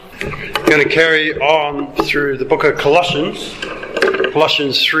I'm going to carry on through the book of Colossians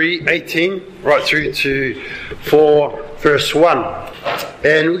 3:18 right through to 4 verse 1.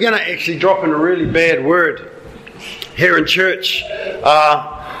 And we're going to actually drop in a really bad word here in church.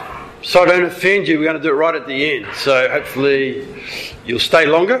 So I don't offend you, we're going to do it right at the end. So hopefully you'll stay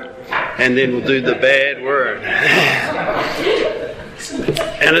longer and then we'll do the bad word.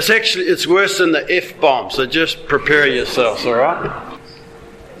 And it's worse than the F-bomb, so just prepare yourselves, alright?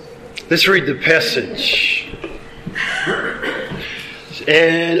 Let's read the passage.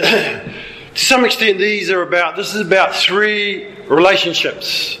 And to some extent this is about three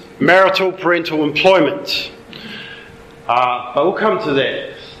relationships: marital, parental, employment. But we'll come to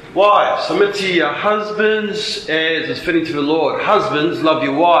that. Wives, submit to your husbands as is fitting to the Lord. Husbands, love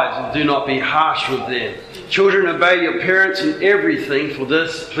your wives and do not be harsh with them. Children, obey your parents in everything, for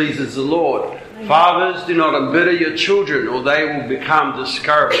this pleases the Lord. Fathers, do not embitter your children, or they will become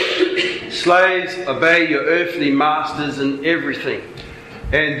discouraged. Slaves, obey your earthly masters in everything.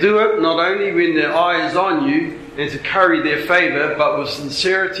 And do it not only when their eye is on you, and to curry their favour, but with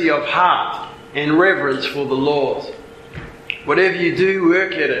sincerity of heart and reverence for the Lord. Whatever you do,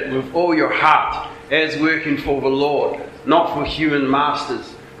 work at it with all your heart, as working for the Lord, not for human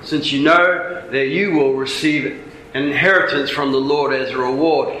masters, since you know that you will receive an inheritance from the Lord as a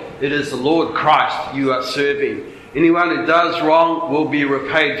reward. It is the Lord Christ you are serving. Anyone who does wrong will be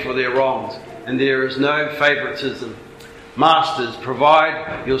repaid for their wrongs, and there is no favoritism. Masters,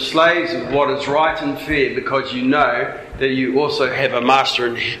 provide your slaves with what is right and fair, because you know that you also have a master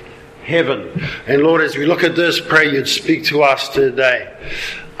in heaven. And Lord, as we look at this, pray you'd speak to us today.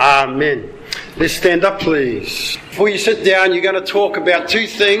 Amen. Let's stand up, please. Before you sit down, you're going to talk about two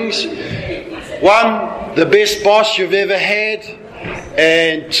things. One, the best boss you've ever had.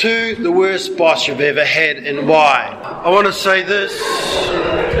 And two, the worst boss you've ever had, and why. I want to say this: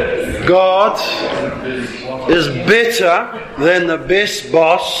 God is better than the best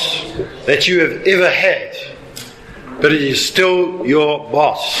boss that you have ever had, but He is still your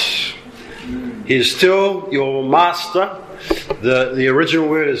boss. He is still your master. The original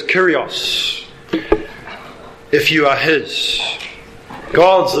word is kyrios. If you are His.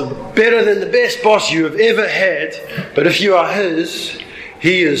 God's better than the best boss you have ever had, but if you are His,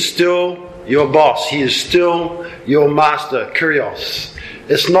 He is still your boss. He is still your master, kyrios.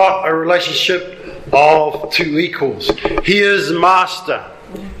 It's not a relationship of two equals. He is master.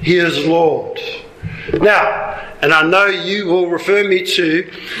 He is Lord. Now, and I know you will refer me to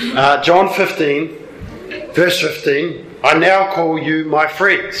John 15, verse 15. I now call you my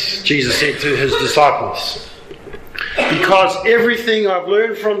friends, Jesus said to His disciples, because everything I've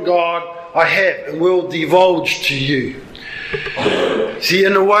learned from God I have and will divulge to you. See,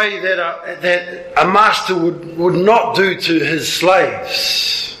 in a way that a master would not do to his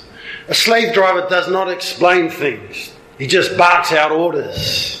slaves. A slave driver does not explain things. He just barks out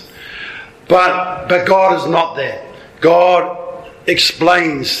orders. But God is not that. God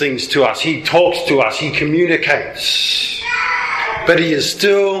explains things to us. He talks to us. He communicates. But He is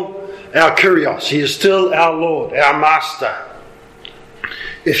still our kyrios. He is still our Lord, our Master,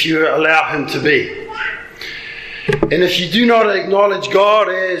 if you allow Him to be. And if you do not acknowledge God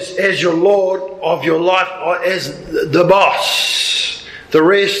as your Lord of your life, or as the boss, the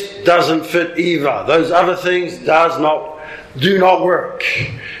rest doesn't fit either. Those other things do not work.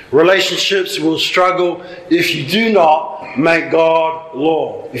 Relationships will struggle if you do not make God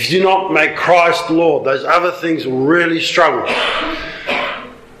Lord. If you do not make Christ Lord, those other things will really struggle.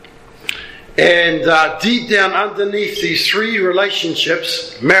 And deep down underneath these three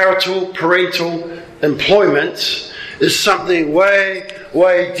relationships, marital, parental, employment, is something way,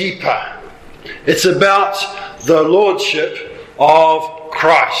 way deeper. It's about the Lordship of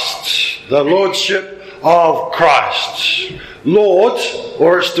Christ. The Lordship of Christ. Lord,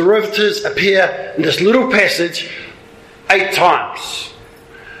 or its derivatives, appear in this little passage 8 times.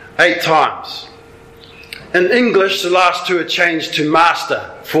 8 times. In English, the last two are changed to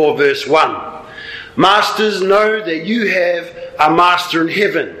master, 4 verse 1. Masters, know that you have a master in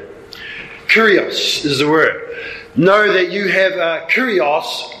heaven. Kyrios is the word. Know that you have a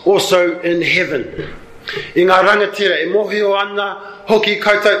kyrios also in heaven. I ngā rangatira, e mohio ana hoki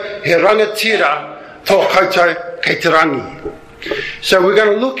koutou, he rangatira tō koutou kei te rangi. So we're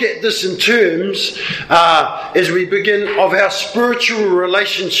going to look at this in terms, as we begin, of our spiritual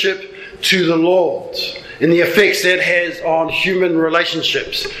relationship to the Lord, and the effects that has on human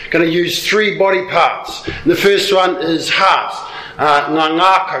relationships. Going to use 3 body parts. The first one is heart, ngā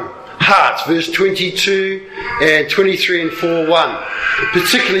ngākau, heart, verse 22 and 23 and 4:1.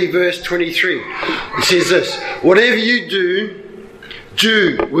 Particularly verse 23. It says this: whatever you do,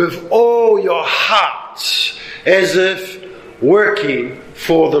 do with all your hearts as if working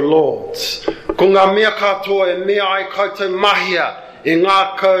for the Lord. Ko ngā mea katoa e mea ai koutou mahia e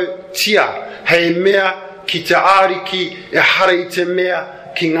ngā kautia, hei mea ki te āriki e hara I te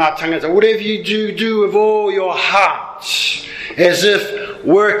mea ki ngā tangata. Whatever you do, do with all your hearts as if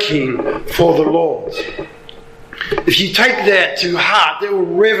working for the Lord. If you take that to heart, that will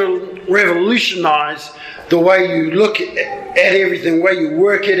revolutionize the way you look at everything, the way you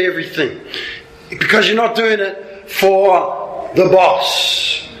work at everything. Because you're not doing it for the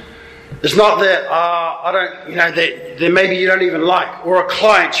boss. It's not that, that maybe you don't even like, or a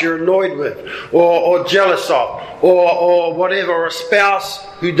client you're annoyed with, or jealous of, or whatever, or a spouse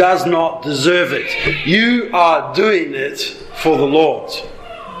who does not deserve it. You are doing it for the Lord.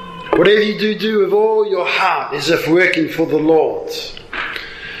 Whatever you do with all your heart as if working for the Lord.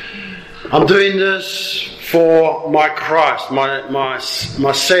 I'm doing this for my Christ, my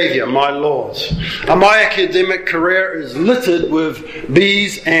Saviour, my Lord. My academic career is littered with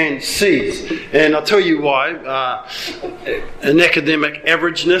B's and C's. And I'll tell you why. An academic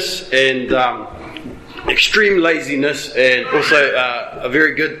averageness and extreme laziness, and also a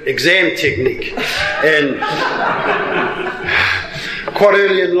very good exam technique. And quite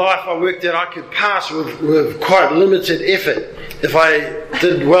early in life I worked out I could pass with quite limited effort if I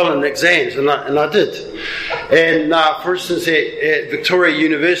did well in exams, and I did. And for instance, at Victoria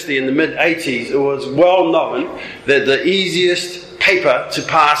University in the mid-80s, it was well known that the easiest paper to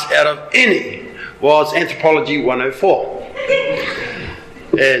pass out of any was Anthropology 104.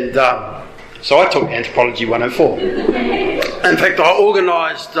 And so I took Anthropology 104. In fact, I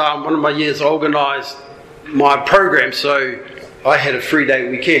organised, one of my years I organised my program so I had a 3-day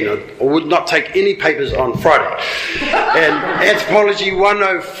weekend. I would not take any papers on Friday. And Anthropology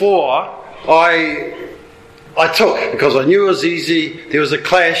 104 I took because I knew it was easy. There was a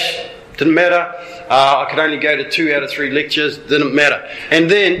clash, didn't matter. I could only go to 2 out of 3 lectures, didn't matter. And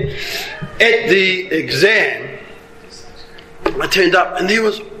then at the exam, I turned up and there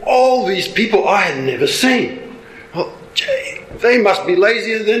was all these people I had never seen. Well, gee, they must be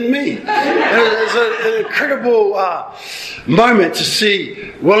lazier than me. It was an incredible moment to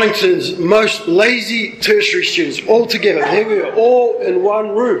see Wellington's most lazy tertiary students all together. There we were, all in one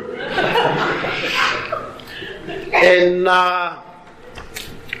room. And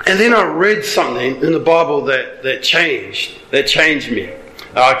then I read something in the Bible that changed me.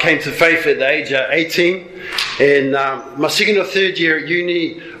 I came to faith at the age of 18, and my second or third year at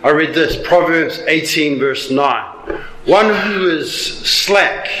uni, I read this, Proverbs 18 verse 9. One who is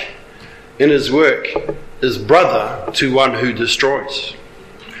slack in his work is brother to one who destroys.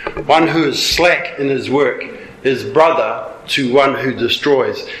 One who is slack in his work is brother to one who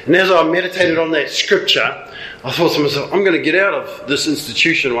destroys. And as I meditated on that scripture, I thought to myself, I'm going to get out of this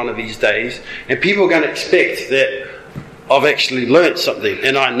institution one of these days, and people are going to expect that I've actually learnt something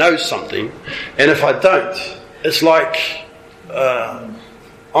and I know something, and if I don't, it's like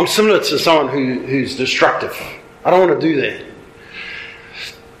I'm similar to someone who's destructive. I don't want to do that.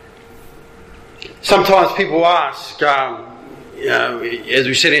 Sometimes people ask, as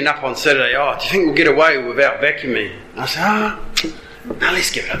we're setting up on Saturday, do you think we'll get away without vacuuming? I say, no, let's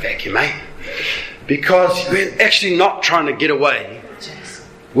give it a vacuum, mate. Because we're actually not trying to get away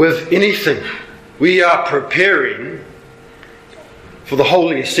with anything. We are preparing for the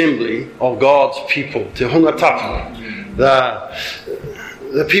holy assembly of God's people, te hungatapu,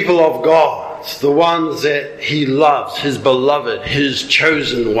 the people of God, the ones that He loves, His beloved, His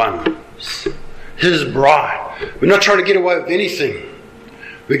chosen ones, His bride. We're not trying to get away with anything.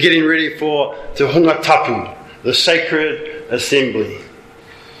 We're getting ready for te hungatapu, the sacred assembly,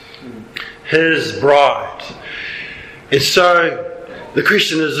 His bride. And so the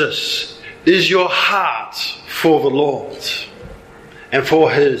question is this: is your heart for the Lord and for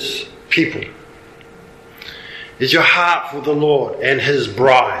His people? Is your heart for the Lord and His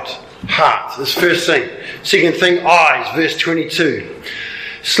bride? Heart. This first thing. Second thing, eyes. Verse 22.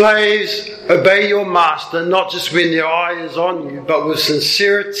 Slaves, obey your master, not just when their eye is on you, but with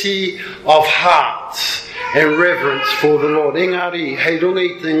sincerity of heart and reverence for the Lord. Engari, hei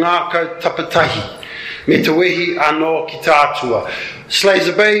rungi te ngākau tapatahi, me te wehi anō ki tātua. Slaves,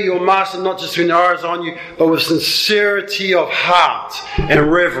 obey your master, not just when their eye is on you, but with sincerity of heart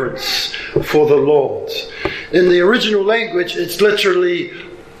and reverence for the Lord. In the original language, it's literally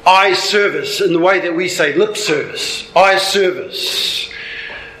eye service in the way that we say lip service. Eye service.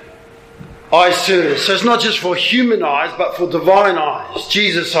 Eye service. So it's not just for human eyes, but for divine eyes,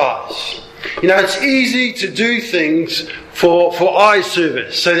 Jesus' eyes. You know, it's easy to do things for eye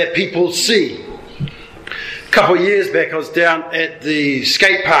service so that people see. A couple of years back, I was down at the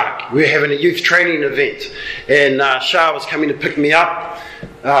skate park. We were having a youth training event, and Shah was coming to pick me up.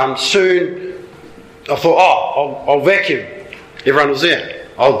 Soon, I thought, I'll vacuum. Everyone was there.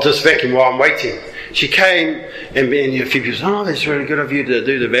 I'll just vacuum while I'm waiting. She came, and a few people said, "Oh, that's really good of you to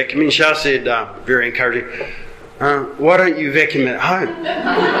do the vacuuming." Shah said, very encouraging, "Why don't you vacuum at home?"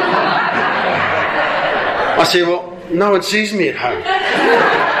 I said, "Well, no one sees me at home."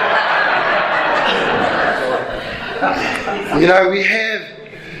 You know, we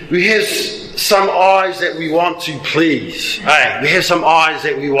have some eyes that we want to please. Hey, we have some eyes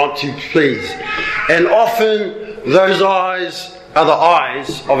that we want to please. And often those eyes are the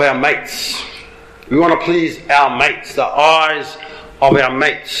eyes of our mates. We want to please our mates, the eyes of our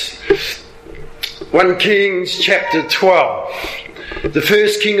mates. 1 Kings chapter 12. The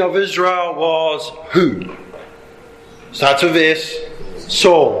first king of Israel was who? Starts with S.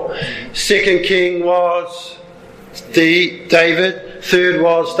 Saul. Second king was David. Third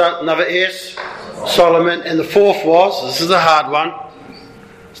was another S. Solomon. And the fourth was, this is a hard one,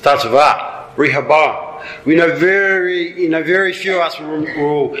 starts with R. Rehoboam. We know very few of us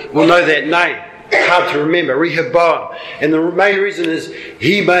will know that name. Hard to remember. Rehoboam. And the main reason is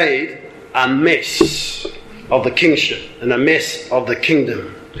he made a mess of the kingship and a mess of the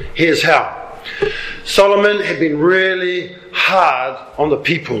kingdom. Here's how. Solomon had been really hard on the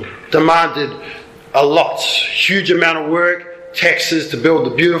people, demanded a lot, huge amount of work, taxes to build the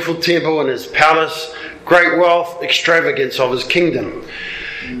beautiful temple and his palace, great wealth, extravagance of his kingdom.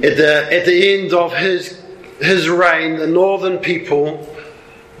 At the end of his reign, the northern people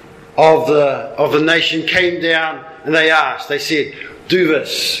of the nation came down and they said, "Do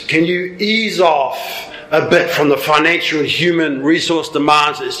this. Can you ease off a bit from the financial and human resource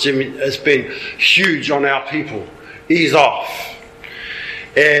demands? It's been huge on our people. Ease off."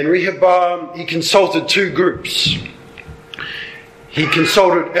 And Rehoboam, he consulted two groups. He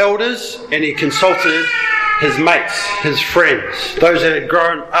consulted elders and he consulted his mates, his friends, those that had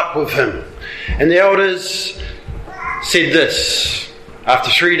grown up with him. And the elders said this. After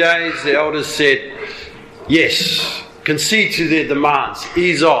 3 days, the elders said, "Yes, concede to their demands,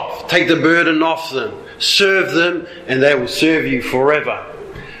 ease off, take the burden off them, serve them, and they will serve you forever."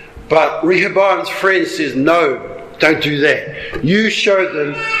 But Rehoboam's friend says, "No, don't do that. You show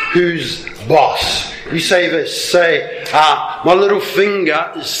them who's boss. You say this, my little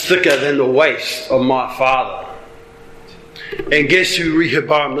finger is thicker than the waist of my father." And guess who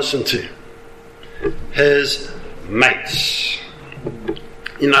Rehoboam listened to? His mates.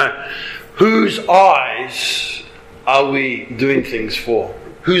 You know, whose eyes are we doing things for?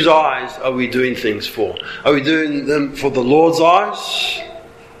 Whose eyes are we doing things for? Are we doing them for the Lord's eyes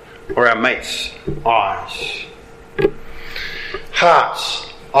or our mates' eyes? Hearts,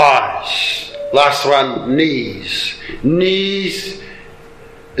 eyes. Last one, knees. Knees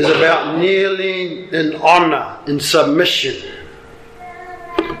is about kneeling in honour, in submission.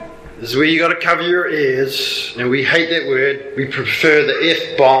 This is where you got to cover your ears, and we hate that word. We prefer the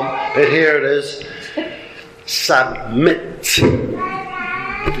F-bomb, but here it is. Submit.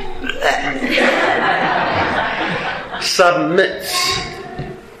 Submit.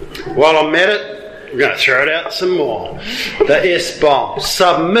 While I'm at it, we're going to throw it out some more. The S-bomb.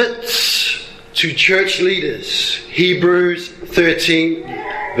 Submit to church leaders. Hebrews 13,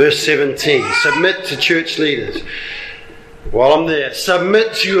 verse 17. Submit to church leaders. While I'm there,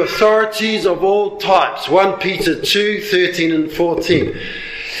 submit to authorities of all types. 1 Peter 2, 13 and 14.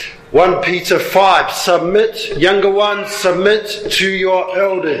 1 Peter 5, submit, younger ones, submit to your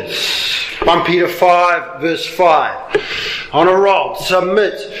elders. 1 Peter 5, verse 5. On a roll,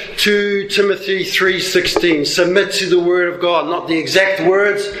 submit to Timothy 3:16. Submit to the Word of God. Not the exact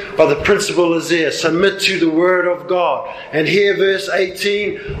words, but the principle is there. Submit to the Word of God. And here, verse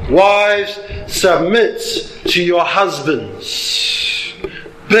 18, wives, submit to your husbands.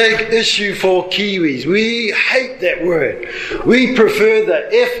 Big issue for Kiwis. We hate that word. We prefer the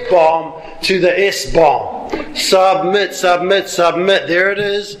F-bomb to the S-bomb. Submit, submit, submit. There it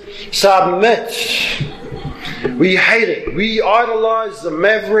is. Submit. We hate it. We idolize the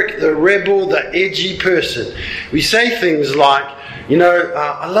maverick, the rebel, the edgy person. We say things like,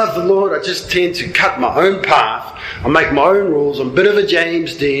 I love the Lord, I just tend to cut my own path. I make my own rules. I'm a bit of a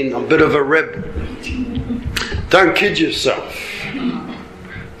James Dean. I'm a bit of a rebel. Don't kid yourself.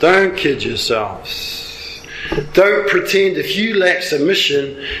 Don't kid yourselves. Don't pretend if you lack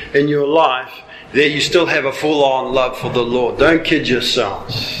submission in your life that you still have a full-on love for the Lord. Don't kid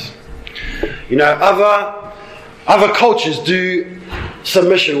yourselves. Other cultures do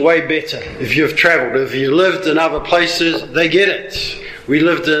submission way better. If you've travelled, if you lived in other places, they get it. We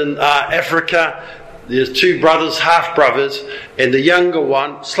lived in Africa. there's two brothers, half-brothers, and the younger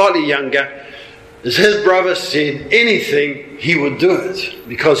one, slightly younger, as his brother said anything, he would do it,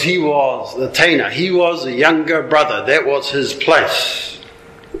 because he was the tainer. He was the younger brother. That was his place.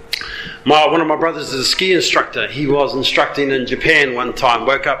 One of my brothers is a ski instructor. He was instructing in Japan one time.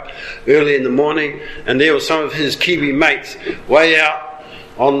 Woke up early in the morning, and there were some of his Kiwi mates way out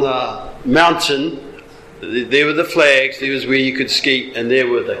on the mountain. There were the flags, there was where you could ski, and there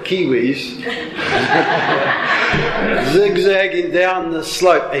were the Kiwis zigzagging down the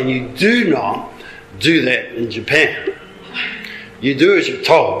slope. And you do not do that in Japan. You do as you're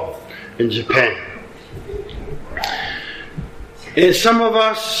told in Japan. And some of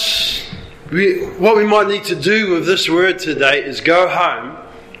us, what we might need to do with this word today is go home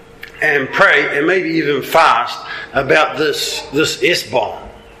and pray, and maybe even fast about this S-bomb.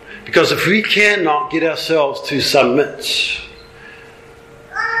 Because if we cannot get ourselves to submit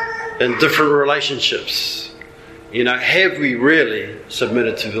in different relationships, have we really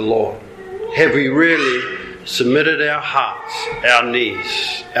submitted to the Lord? Have we really submitted our hearts, our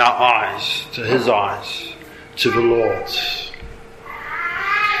knees, our eyes to His eyes, to the Lord's?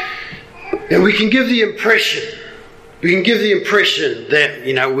 And we can give the impression that,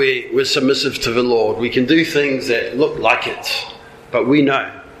 we're submissive to the Lord. We can do things that look like it, but we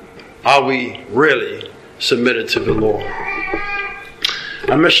know, are we really submitted to the Lord?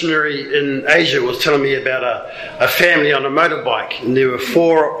 A missionary in Asia was telling me about a family on a motorbike, and there were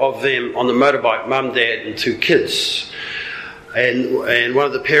 4 of them on the motorbike, mum, dad and 2 kids. And one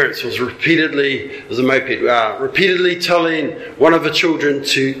of the parents was repeatedly telling one of the children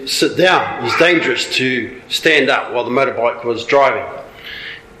to sit down. It was dangerous to stand up while the motorbike was driving.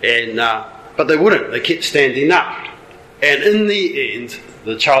 But they wouldn't. They kept standing up. And in the end,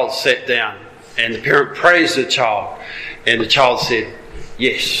 the child sat down, and the parent praised the child. And the child said,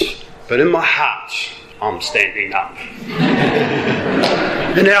 "Yes, but in my heart, I'm standing up."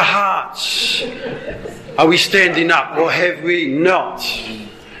 In our hearts, are we standing up, or have we not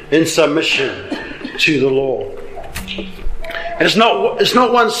in submission to the Lord? And it's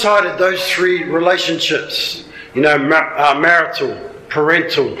not one-sided, those 3 relationships, marital,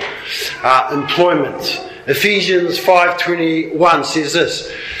 parental, employment. Ephesians 5:21 says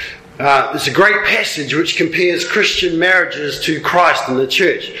this. It's a great passage which compares Christian marriages to Christ and the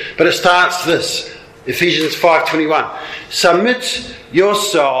church. But it starts this, Ephesians 5:21. Submit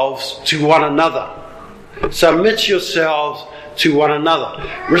yourselves to one another. Submit yourselves to one another.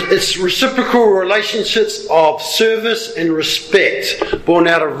 It's reciprocal relationships of service and respect born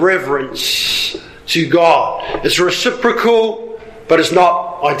out of reverence to God. It's reciprocal, but it's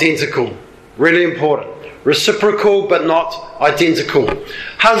not identical. Really important. Reciprocal, but not identical.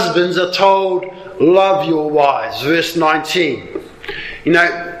 Husbands are told, love your wives. Verse 19.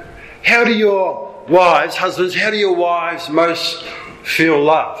 How do your wives most feel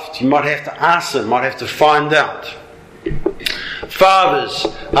loved? You might have to ask them, might have to find out. Fathers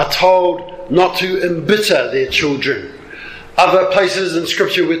are told not to embitter their children. Other places in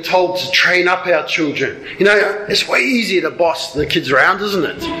Scripture we're told to train up our children. It's way easier to boss the kids around, isn't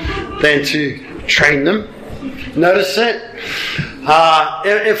it, than to train them. Notice that?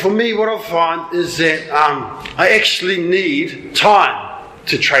 And for me, what I find is that I actually need time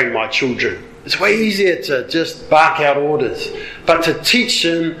to train my children. It's way easier to just bark out orders, but to teach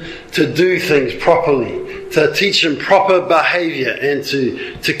them to do things properly, to teach them proper behaviour, and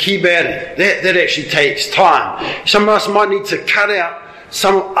to keep at it, that actually takes time. Some of us might need to cut out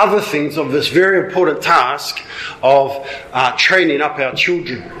some other things of this very important task of training up our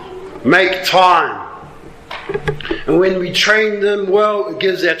children. Make time. And when we train them well, it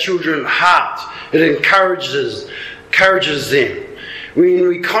gives our children heart. It encourages them. When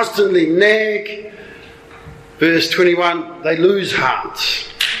we constantly nag, verse 21, they lose heart.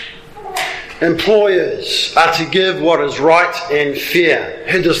 Employers are to give what is right and fair.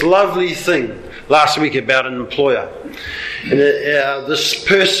 I heard this lovely thing last week about an employer. And this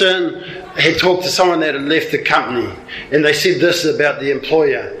person had talked to someone that had left the company, and they said this about the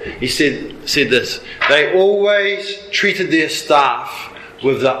employer. He said this: they always treated their staff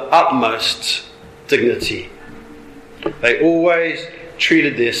with the utmost dignity. They always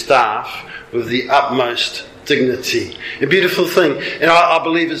treated their staff with the utmost dignity. A beautiful thing. And I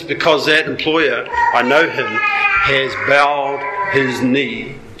believe it's because that employer, I know him, has bowed his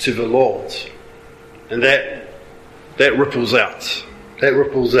knee to the Lord. And that ripples out. That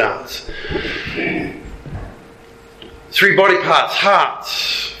ripples out. 3 body parts: heart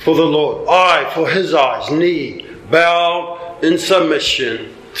for the Lord, eye for His eyes, knee bowed in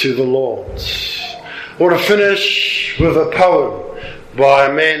submission to the Lord. I want to finish with a poem by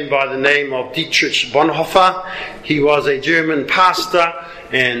a man by the name of Dietrich Bonhoeffer. He was a German pastor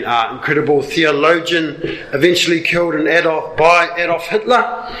and incredible theologian, eventually killed by Adolf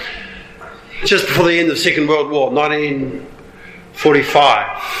Hitler just before the end of the Second World War,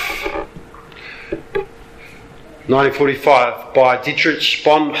 1945, by Dietrich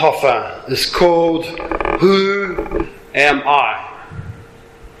Bonhoeffer. It's called Who Am I?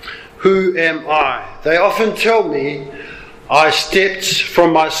 Who am I? They often tell me I stepped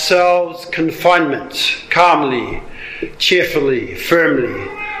from my cell's confinement calmly, cheerfully, firmly,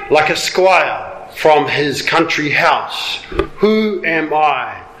 like a squire from his country house. Who am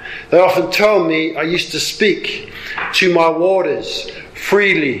I? They often tell me I used to speak to my warders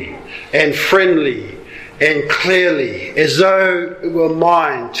freely and friendly and clearly, as though it were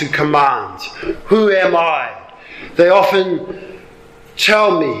mine to command. Who am I? They often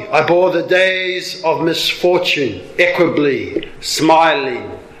tell me I bore the days of misfortune equably,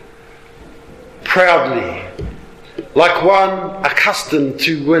 smiling, proudly, like one accustomed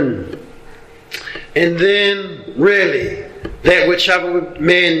to win. And then, really, that which other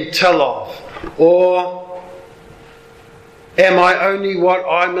men tell of, or am I only what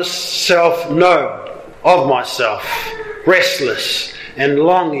I myself know of myself, restless and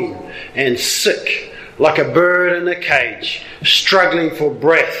longing and sick, like a bird in a cage, struggling for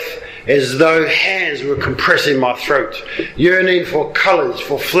breath, as though hands were compressing my throat, yearning for colours,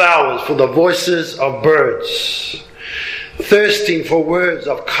 for flowers, for the voices of birds, thirsting for words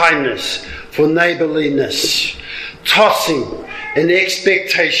of kindness, for neighbourliness, tossing in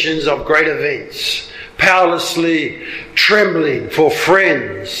expectations of great events, powerlessly trembling for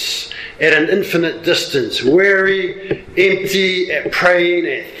friends at an infinite distance, weary, empty at praying,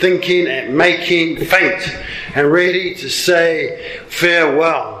 at thinking, at making, faint, and ready to say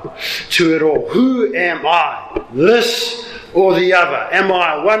farewell to it all. Who am I? This or the other? Am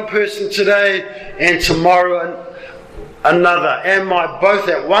I one person today and tomorrow another? Am I both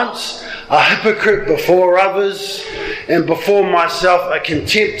at once, a hypocrite before others and before myself, a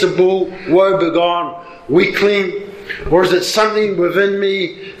contemptible, woebegone weakling? Or is it something within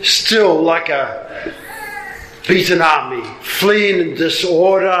me still like a beaten army, fleeing in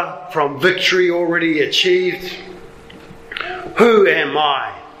disorder from victory already achieved? Who am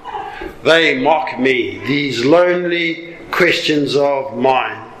I? They mock me, these lonely questions of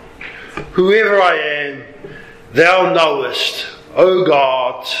mine. Whoever I am, thou knowest, O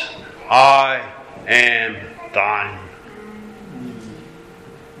God, I am thine.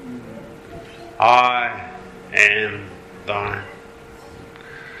 I am thine.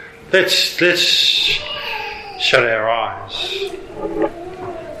 Let's shut our eyes.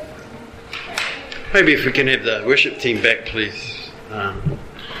 Maybe if we can have the worship team back, please.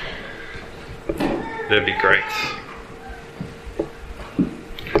 That'd be great.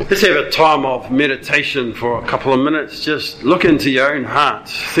 Let's have a time of meditation for a couple of minutes. Just look into your own heart.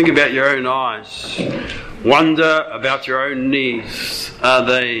 Think about your own eyes. Wonder about your own knees. Are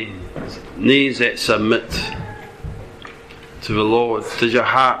they knees that submit to the Lord? Is your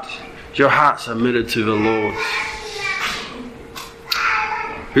heart submitted to the Lord?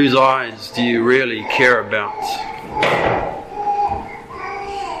 Whose eyes do you really care about?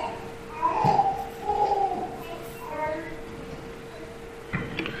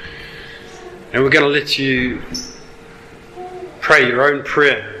 And we're going to let you pray your own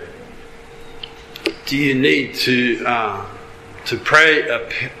prayer. Do you need to pray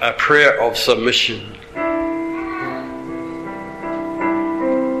a prayer of submission?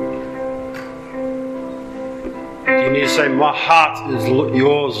 You need to say, my heart is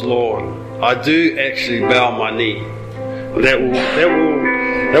yours, Lord. I do actually bow my knee. That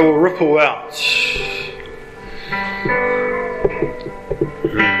will ripple out.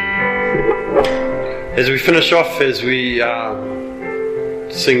 As we finish off, as we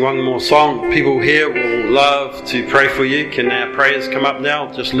sing one more song, people here will love to pray for you. Can our prayers come up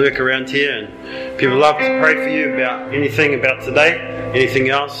now? Just lurk around here, and people love to pray for you about anything about today, anything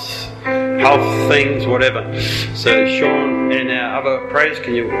else, health things, whatever. So Sean and our other prayers,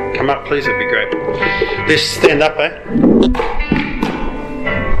 can you come up please? It'd be great. Let's stand up,